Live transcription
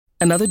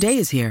Another day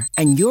is here,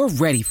 and you're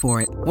ready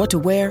for it. What to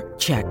wear?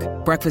 Check.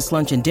 Breakfast,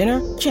 lunch, and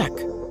dinner? Check.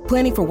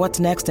 Planning for what's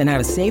next and how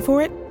to save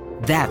for it?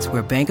 That's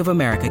where Bank of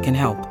America can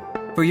help.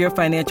 For your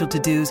financial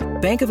to-dos,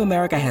 Bank of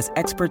America has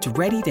experts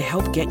ready to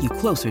help get you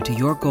closer to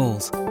your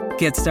goals.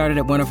 Get started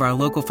at one of our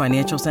local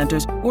financial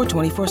centers or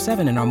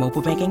 24/7 in our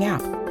mobile banking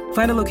app.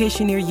 Find a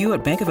location near you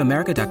at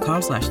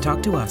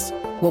bankofamerica.com/talktous.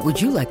 What would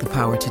you like the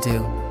power to do?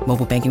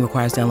 Mobile banking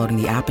requires downloading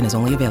the app and is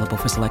only available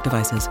for select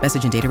devices.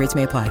 Message and data rates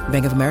may apply.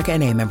 Bank of America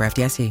N.A., member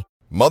FDIC.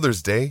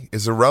 Mother's Day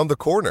is around the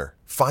corner.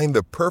 Find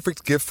the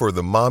perfect gift for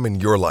the mom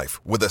in your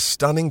life with a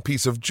stunning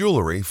piece of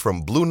jewelry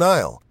from Blue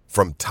Nile.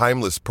 From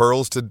timeless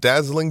pearls to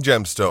dazzling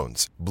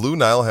gemstones, Blue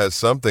Nile has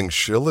something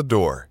she'll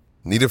adore.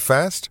 Need it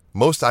fast?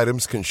 Most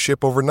items can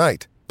ship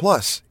overnight.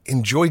 Plus,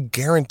 enjoy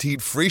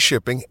guaranteed free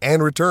shipping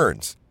and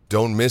returns.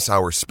 Don't miss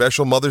our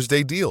special Mother's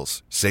Day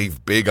deals.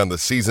 Save big on the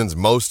season's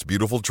most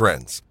beautiful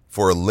trends.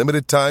 For a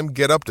limited time,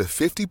 get up to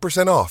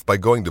 50% off by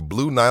going to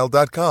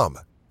BlueNile.com.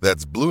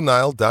 That's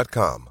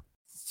BlueNile.com.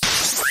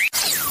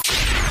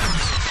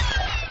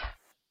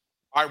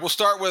 All right, we'll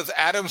start with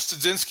Adam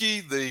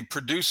Studzinski, the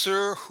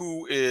producer,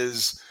 who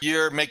is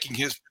here making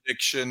his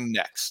prediction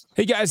next.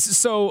 Hey, guys.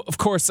 So, of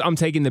course, I'm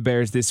taking the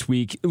Bears this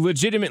week.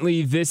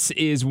 Legitimately, this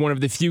is one of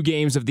the few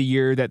games of the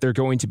year that they're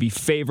going to be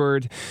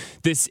favored.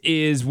 This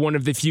is one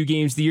of the few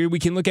games of the year we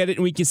can look at it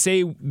and we can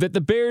say that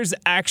the Bears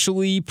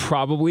actually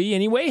probably,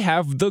 anyway,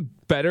 have the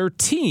better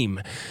team.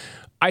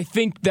 I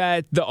think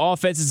that the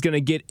offense is going to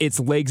get its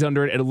legs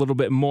under it a little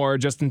bit more.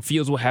 Justin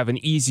Fields will have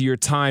an easier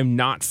time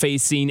not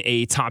facing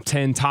a top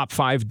 10, top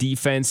 5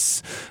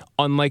 defense,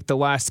 unlike the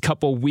last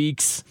couple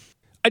weeks.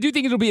 I do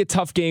think it'll be a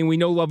tough game. We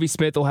know Lovie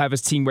Smith will have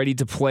his team ready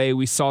to play.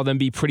 We saw them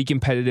be pretty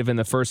competitive in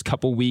the first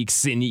couple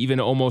weeks and even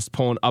almost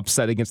pull an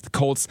upset against the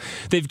Colts.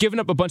 They've given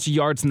up a bunch of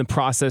yards in the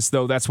process,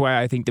 though. That's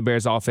why I think the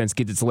Bears offense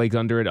gets its legs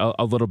under it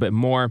a little bit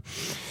more.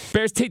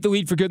 Bears take the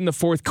lead for good in the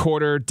fourth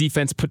quarter.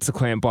 Defense puts the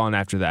clamp on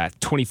after that.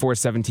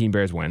 24-17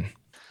 Bears win.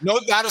 No,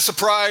 not a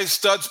surprise.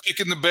 Studs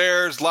picking the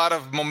Bears. A lot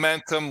of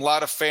momentum. A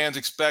lot of fans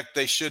expect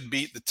they should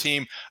beat the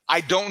team.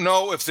 I don't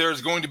know if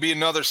there's going to be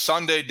another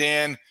Sunday,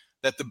 Dan,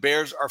 that the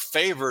Bears are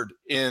favored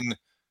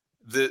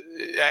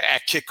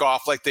at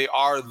kickoff like they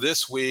are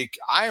this week.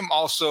 I am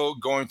also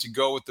going to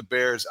go with the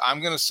Bears.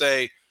 I'm going to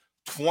say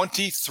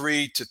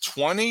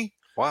 23-20.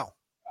 Wow.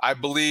 I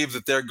believe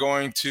that they're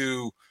going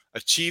to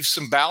achieve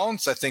some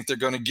balance. I think they're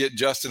going to get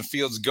Justin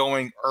Fields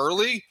going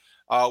early.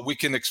 We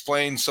can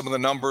explain some of the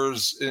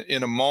numbers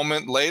in a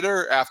moment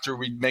later after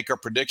we make our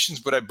predictions,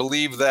 but I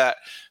believe that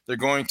they're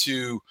going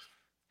to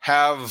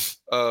have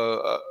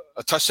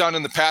a touchdown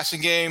in the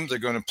passing game. They're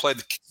going to play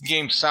the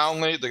game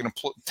soundly. They're going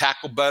to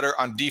tackle better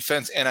on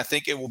defense. And I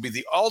think it will be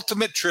the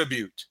ultimate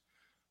tribute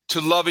to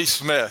Lovie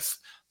Smith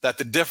that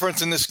the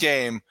difference in this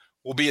game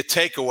will be a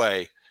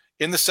takeaway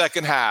in the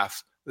second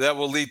half that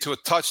will lead to a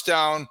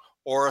touchdown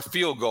or a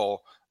field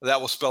goal that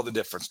will spell the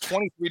difference.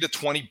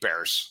 23-20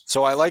 Bears.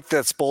 So I like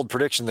that bold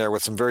prediction there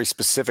with some very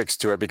specifics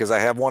to it because I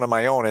have one of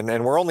my own.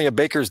 And we're only a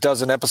baker's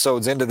dozen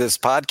episodes into this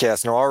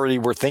podcast and already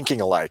we're thinking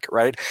alike,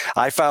 right?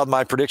 I filed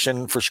my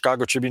prediction for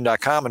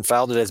ChicagoTribune.com and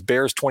filed it as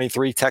Bears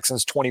 23,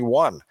 Texans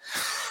 21.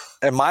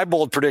 And my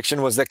bold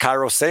prediction was that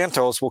Cairo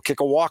Santos will kick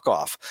a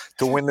walk-off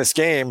to win this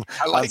game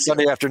on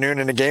Sunday afternoon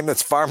in a game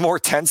that's far more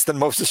tense than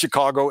most of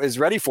Chicago is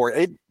ready for.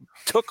 It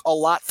took a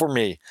lot for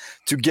me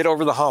to get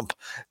over the hump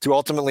to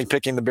ultimately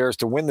picking the Bears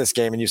to win this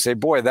game. And you say,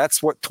 boy,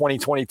 that's what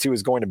 2022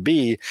 is going to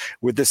be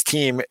with this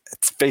team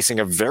facing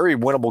a very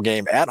winnable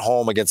game at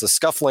home against a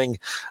scuffling,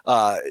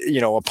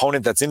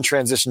 opponent that's in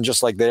transition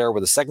just like they are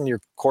with a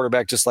second-year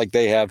quarterback just like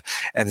they have.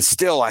 And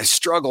still, I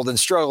struggled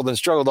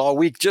all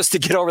week just to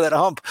get over that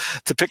hump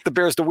to pick the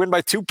Bears to win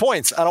by 2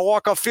 points on a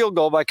walk-off field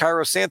goal by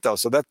Cairo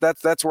Santos. So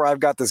that's where I've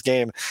got this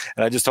game.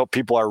 And I just hope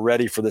people are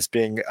ready for this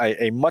being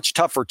a much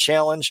tougher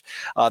challenge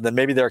than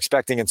maybe they're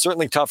expecting, and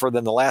certainly tougher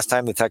than the last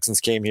time the Texans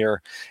came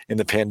here in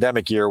the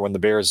pandemic year when the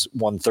Bears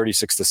won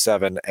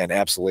 36-7 and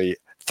absolutely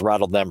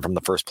throttled them from the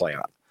first play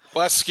on.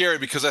 Well, that's scary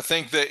because I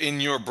think that in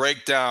your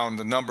breakdown,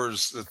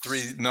 the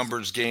 3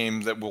 numbers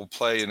game that we'll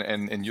play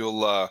and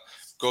you'll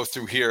go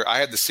through here, I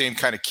had the same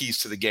kind of keys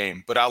to the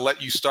game, but I'll let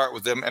you start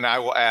with them and I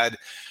will add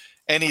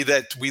any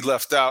that we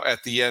left out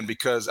at the end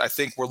because I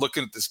think we're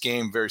looking at this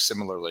game very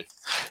similarly.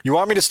 You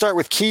want me to start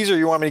with keys or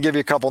you want me to give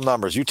you a couple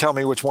numbers? You tell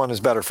me which one is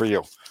better for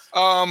you.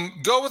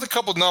 Go with a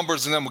couple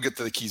numbers and then we'll get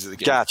to the keys of the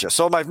game. Gotcha.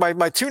 So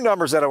my 2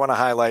 numbers that I want to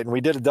highlight, and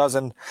we did a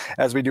dozen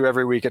as we do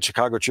every week at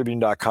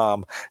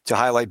ChicagoTribune.com to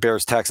highlight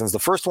Bears Texans. The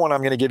first one I'm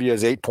going to give you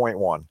is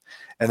 8.1,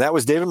 and that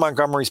was David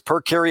Montgomery's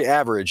per carry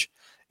average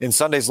in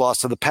Sunday's loss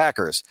to the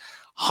Packers.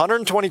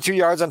 122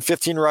 yards on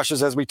 15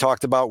 rushes, as we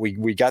talked about.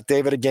 We got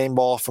David a game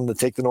ball from the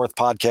Take the North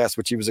podcast,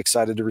 which he was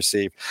excited to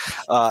receive.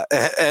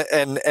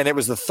 And it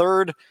was the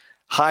third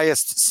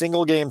highest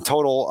single game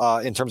total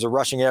in terms of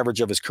rushing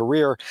average of his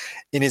career.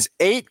 In his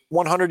 8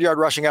 100-yard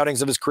rushing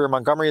outings of his career,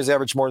 Montgomery has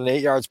averaged more than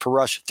 8 yards per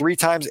rush 3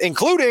 times,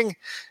 including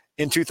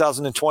in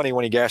 2020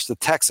 when he gashed the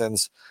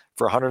Texans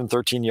for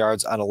 113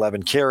 yards on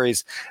 11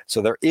 carries.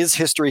 So there is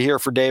history here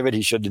for David.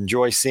 He should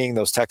enjoy seeing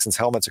those Texans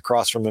helmets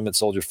across from him at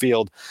Soldier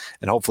Field,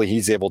 and hopefully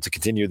he's able to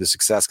continue the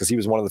success because he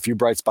was one of the few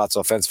bright spots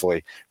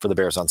offensively for the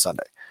Bears on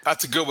Sunday.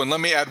 That's a good one.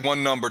 Let me add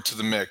one number to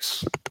the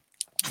mix.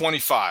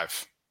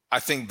 25. I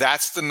think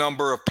that's the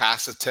number of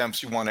pass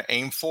attempts you want to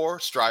aim for,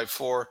 strive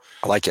for.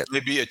 I like it.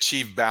 Maybe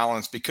achieve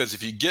balance, because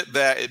if you get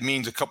that, it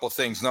means a couple of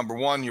things. Number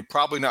one, you're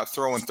probably not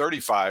throwing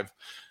 35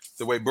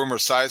 the way Boomer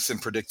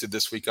Esiason predicted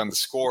this week on the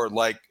score.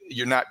 Like,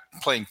 you're not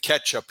playing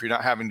catch up. You're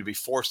not having to be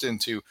forced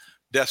into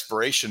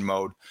desperation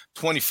mode.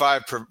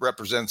 25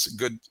 represents a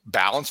good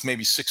balance,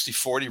 maybe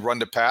 60-40 run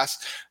to pass.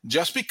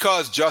 Just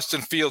because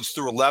Justin Fields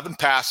threw 11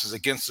 passes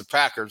against the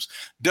Packers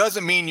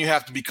doesn't mean you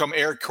have to become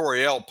Eric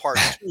Coryell part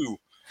 2.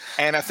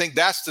 And I think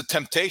that's the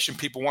temptation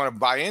people want to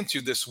buy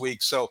into this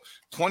week. So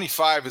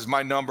 25 is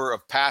my number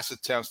of pass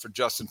attempts for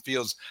Justin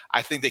Fields.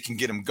 I think they can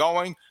get him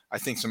going. I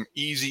think some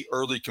easy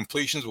early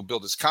completions will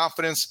build his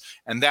confidence,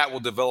 and that will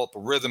develop a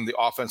rhythm the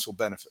offense will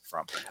benefit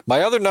from.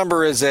 My other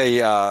number is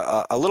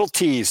a little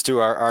tease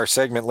to our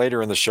segment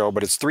later in the show,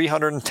 but it's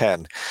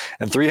 310.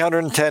 And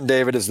 310,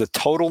 David, is the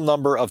total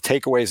number of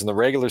takeaways in the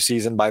regular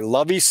season by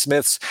Lovie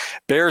Smith's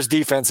Bears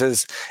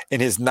defenses in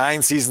his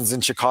 9 seasons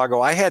in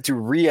Chicago. I had to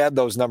re-add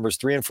those numbers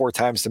 3 and 4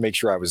 times to make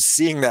sure I was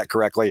seeing that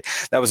correctly.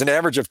 That was an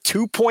average of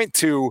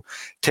 2.2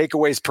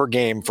 takeaways per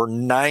game for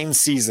 9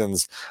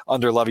 seasons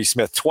under Lovie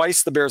Smith.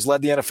 Twice the Bears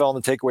led the NFL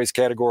in the takeaways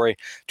category,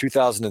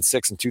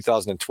 2006 and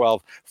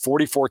 2012,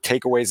 44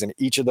 takeaways in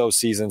each of those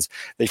seasons.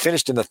 They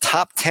finished in the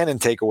top 10 in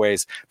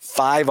takeaways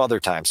 5 other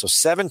times. So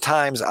 7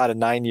 times out of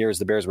 9 years,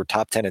 the Bears were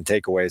top 10 in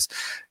takeaways.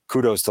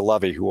 Kudos to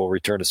Lovie, who will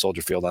return to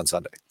Soldier Field on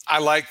Sunday. I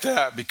like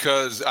that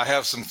because I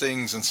have some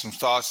things and some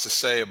thoughts to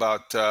say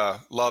about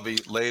Lovie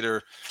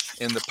later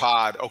in the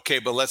pod. Okay,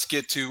 but let's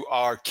get to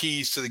our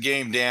keys to the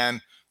game,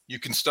 Dan. You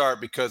can start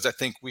because I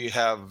think we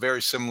have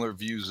very similar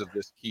views of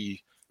this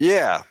key.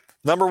 Yeah.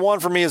 Number 1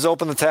 for me is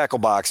open the tackle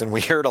box, and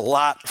we heard a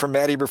lot from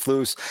Matt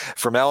Eberflus,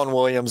 from Alan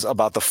Williams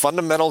about the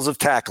fundamentals of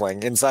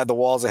tackling inside the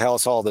walls of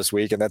Hallis Hall this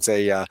week, and that's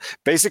a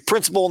basic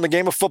principle in the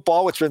game of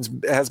football, which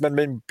has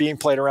been being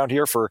played around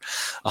here for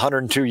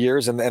 102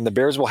 years, and the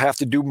Bears will have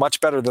to do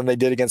much better than they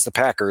did against the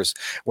Packers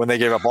when they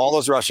gave up all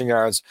those rushing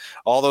yards,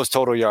 all those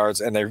total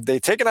yards, and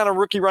they've taken on a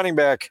rookie running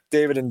back,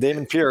 David, and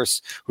Damon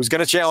Pierce, who's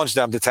going to challenge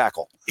them to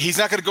tackle. He's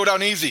not going to go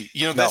down easy.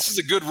 This is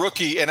a good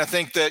rookie, and I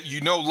think that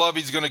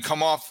Lovie's going to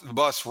come off the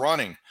bus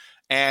running,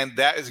 and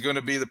that is going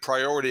to be the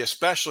priority,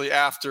 especially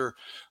after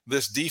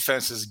this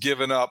defense has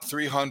given up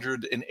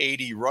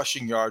 380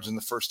 rushing yards in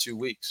the first 2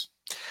 weeks.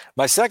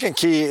 My second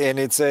key, and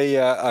it's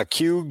a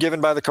cue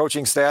given by the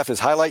coaching staff, is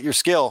highlight your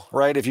skill,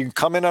 right? If you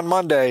come in on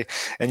Monday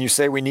and you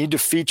say we need to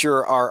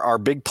feature our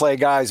big play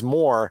guys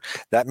more,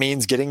 that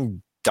means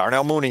getting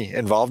Darnell Mooney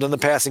involved in the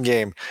passing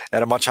game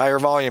at a much higher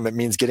volume. It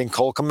means getting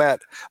Cole Kmet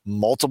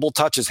multiple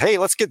touches. Hey,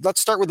 let's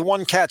start with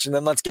 1 catch and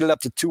then let's get it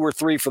up to 2 or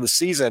 3 for the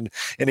season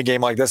in a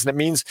game like this. And it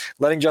means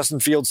letting Justin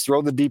Fields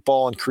throw the deep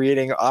ball and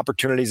creating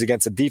opportunities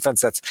against a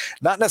defense that's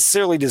not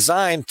necessarily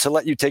designed to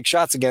let you take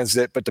shots against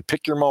it, but to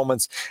pick your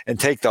moments and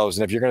take those.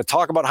 And if you're going to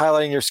talk about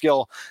highlighting your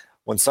skill,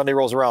 when Sunday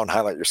rolls around,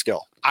 highlight your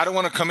skill. I don't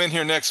want to come in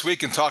here next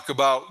week and talk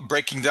about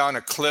breaking down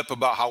a clip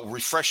about how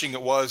refreshing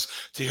it was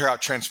to hear how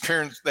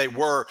transparent they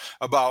were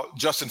about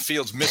Justin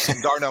Fields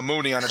missing Darnell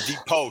Mooney on a deep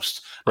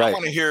post. Right. I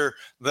want to hear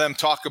them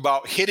talk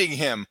about hitting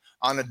him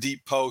on a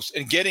deep post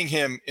and getting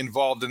him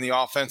involved in the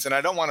offense. And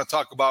I don't want to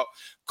talk about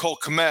Cole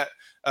Kmet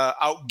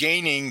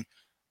outgaining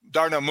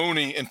Darnell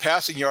Mooney in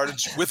passing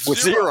yardage with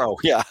zero.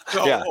 Yeah.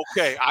 So, yeah.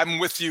 Okay, I'm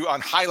with you on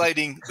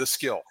highlighting the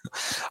skill.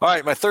 All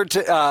right, my third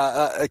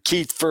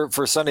key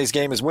for Sunday's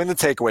game is win the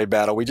takeaway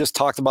battle. We just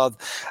talked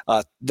about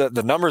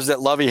the numbers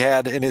that Lovie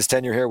had in his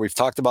tenure here. We've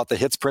talked about the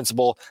hits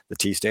principle. The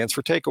T stands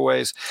for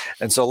takeaways.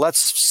 And so let's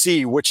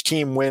see which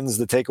team wins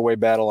the takeaway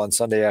battle on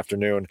Sunday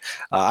afternoon.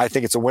 I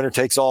think it's a winner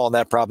takes all in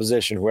that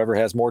proposition. Whoever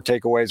has more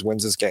takeaways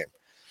wins this game.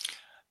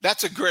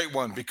 That's a great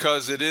one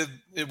because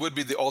it would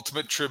be the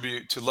ultimate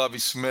tribute to Lovie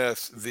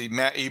Smith. The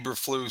Matt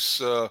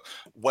Eberflus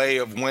way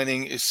of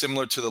winning is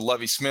similar to the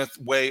Lovie Smith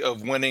way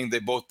of winning. They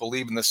both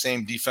believe in the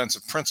same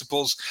defensive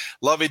principles.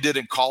 Lovie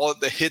didn't call it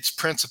the hits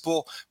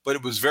principle, but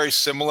it was very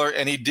similar.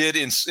 And he did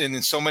in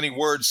so many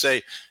words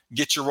say,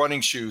 get your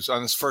running shoes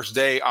on his first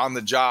day on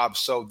the job.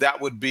 So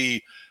that would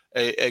be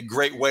a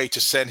great way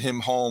to send him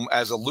home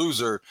as a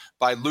loser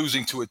by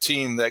losing to a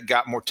team that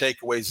got more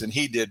takeaways than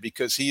he did,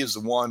 because he is the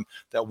one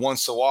that won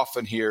so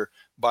often here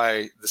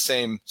by the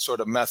same sort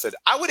of method.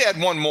 I would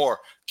add one more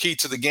key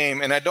to the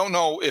game, and I don't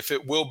know if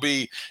it will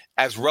be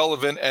as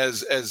relevant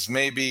as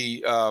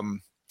maybe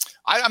I'm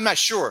not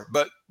sure,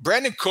 but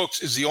Brandon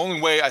Cooks is the only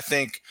way I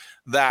think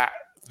that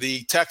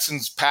the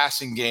Texans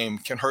passing game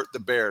can hurt the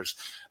Bears.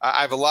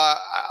 I have a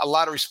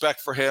lot of respect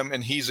for him,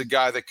 and he's a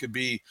guy that could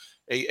be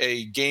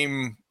a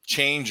game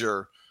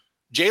changer.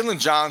 Jalen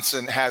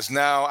Johnson has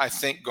now, I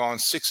think, gone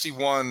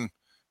 61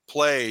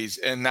 plays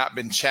and not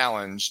been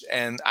challenged.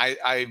 And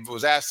I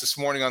was asked this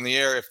morning on the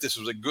air if this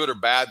was a good or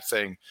bad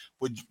thing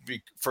would be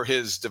for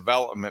his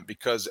development,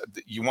 because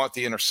you want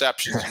the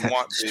interceptions, you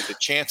want the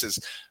chances.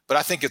 But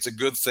I think it's a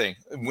good thing.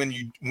 When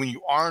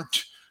you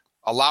aren't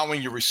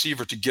allowing your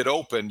receiver to get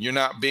open, you're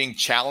not being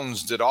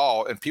challenged at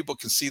all, and people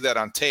can see that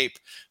on tape.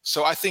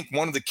 So I think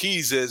one of the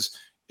keys is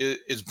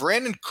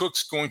Brandon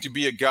Cooks going to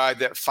be a guy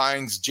that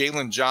finds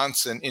Jalen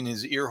Johnson in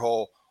his ear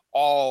hole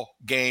all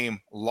game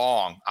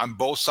long on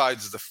both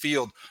sides of the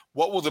field?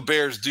 What will the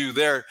Bears do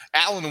there?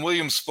 Alan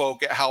Williams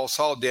spoke at Howells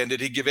Hall, Dan.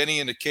 Did he give any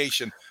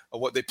indication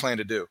of what they plan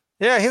to do?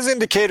 Yeah, his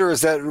indicator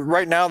is that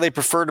right now they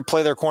prefer to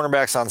play their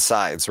cornerbacks on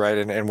sides, right?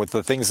 And with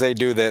the things they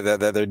do,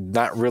 they're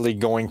not really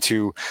going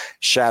to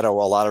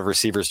shadow a lot of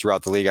receivers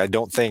throughout the league. I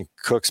don't think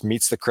Cooks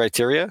meets the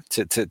criteria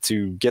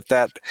to get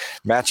that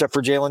matchup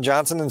for Jalen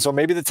Johnson. And so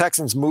maybe the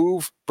Texans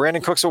move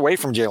Brandon Cooks away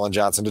from Jalen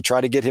Johnson to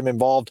try to get him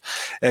involved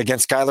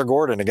against Kyler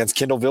Gordon, against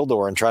Kindle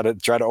Vildor, and try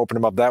to open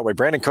him up that way.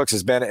 Brandon Cooks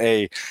has been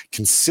a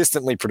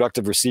consistently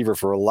productive receiver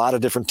for a lot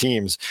of different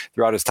teams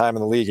throughout his time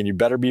in the league, and you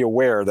better be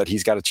aware that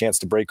he's got a chance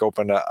to break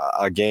open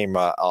a game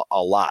a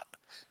lot.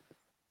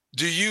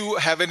 Do you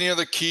have any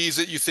other keys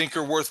that you think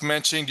are worth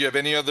mentioning? Do you have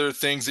any other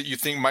things that you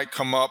think might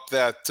come up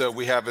that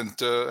we haven't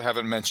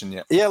mentioned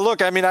yet? Yeah,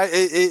 look, I mean,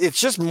 it's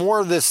just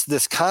more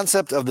this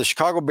concept of the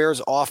Chicago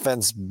Bears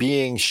offense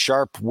being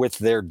sharp with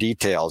their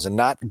details and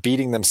not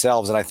beating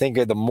themselves. And I think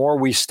the more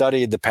we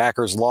studied the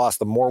Packers' loss,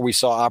 the more we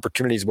saw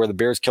opportunities where the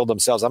Bears killed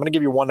themselves. I'm going to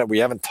give you one that we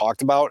haven't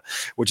talked about,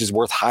 which is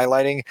worth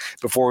highlighting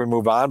before we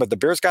move on. But the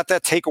Bears got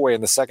that takeaway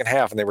in the second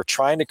half, and they were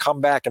trying to come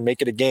back and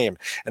make it a game.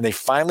 And they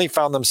finally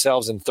found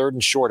themselves in 3rd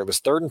and short. It was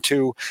 3rd and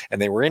 2,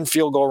 and they were in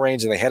field goal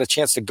range, and they had a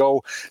chance to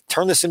go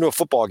turn this into a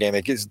football game.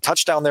 It gets a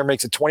touchdown there,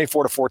 makes it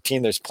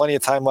 24-14. There's plenty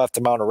of time left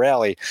to mount a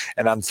rally.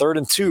 And on 3rd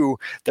and 2,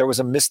 there was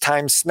a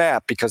mistimed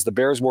snap because the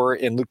Bears were,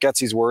 in Luke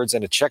Getsy's words,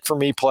 in a check for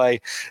me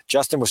play.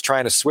 Justin was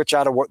trying to switch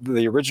out of what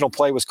the original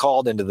play was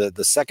called into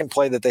the second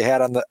play that they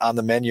had on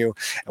the menu.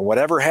 And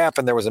whatever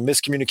happened, there was a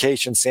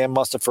miscommunication. Sam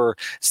Mustipher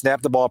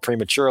snapped the ball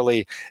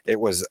prematurely.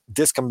 It was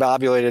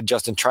discombobulated.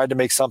 Justin tried to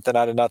make something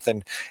out of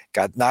nothing,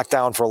 got knocked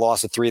down for a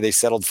loss of 3. They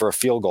settled for a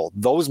field goal.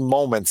 Those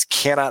moments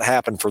cannot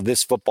happen for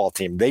this football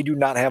team. They do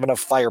not have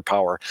enough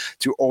firepower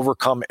to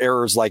overcome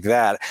errors like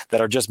that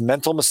are just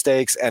mental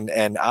mistakes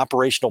and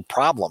operational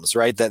problems,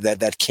 right?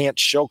 That can't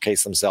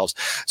showcase themselves.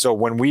 So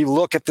when we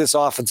look at this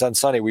offense on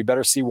Sunday, we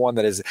better see one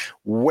that is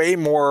way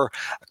more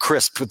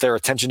crisp with their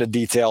attention to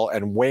detail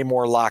and way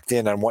more locked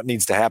in on what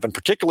needs to happen,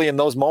 particularly in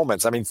those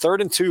moments. I mean,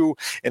 3rd and 2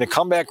 in a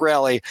comeback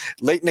rally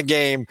late in the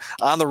game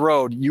on the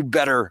road, you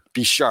better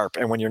be sharp.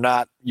 And when you're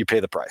not, you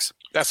pay the price.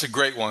 That's a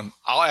great one.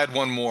 I'll add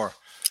one more.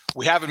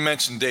 We haven't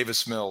mentioned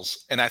Davis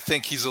Mills, and I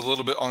think he's a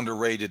little bit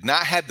underrated.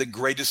 Not had the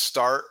greatest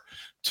start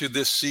to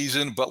this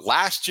season, but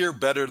last year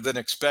better than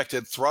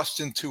expected, thrust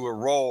into a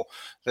role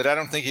that I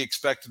don't think he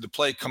expected to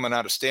play coming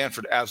out of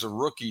Stanford as a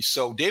rookie.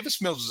 So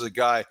Davis Mills is a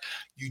guy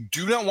you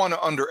do not want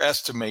to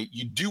underestimate.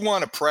 You do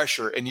want to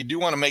pressure, and you do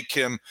want to make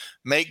him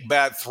make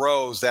bad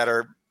throws that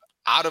are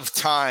out of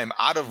time,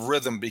 out of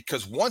rhythm,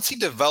 because once he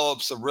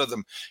develops a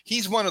rhythm,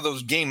 he's one of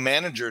those game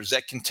managers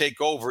that can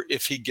take over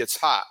if he gets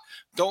hot.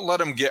 Don't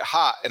let him get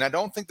hot. And I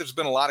don't think there's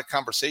been a lot of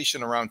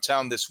conversation around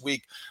town this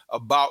week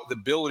about the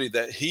ability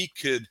that he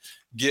could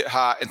get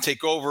hot and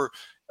take over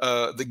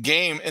the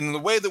game in the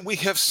way that we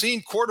have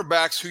seen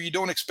quarterbacks who you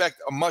don't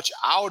expect much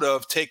out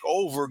of take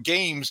over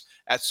games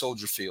at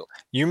Soldier Field.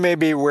 You may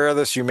be aware of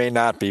this, you may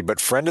not be, but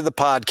friend of the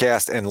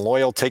podcast and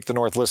loyal Take the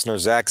North listener,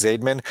 Zach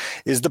Zaidman,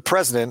 is the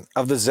president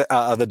of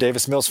the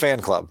Davis Mills fan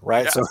club,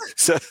 right?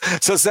 Yeah.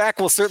 So Zach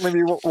will certainly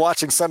be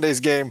watching Sunday's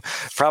game,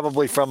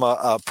 probably from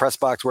a press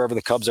box wherever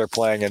the Cubs are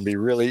playing, and be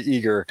really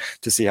eager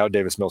to see how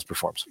Davis Mills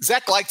performs.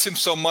 Zach likes him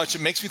so much,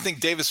 it makes me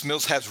think Davis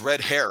Mills has red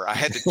hair. I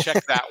had to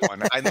check that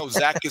one. I know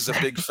Zach is a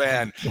big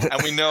fan,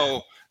 and we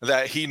know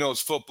that he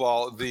knows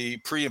football. The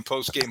pre and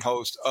post game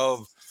host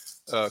of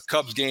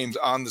Cubs games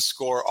on The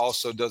Score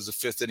also does the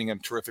 5th inning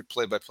and terrific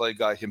play-by-play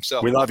guy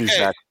himself. We love you,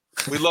 Zach.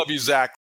 We love you, Zach.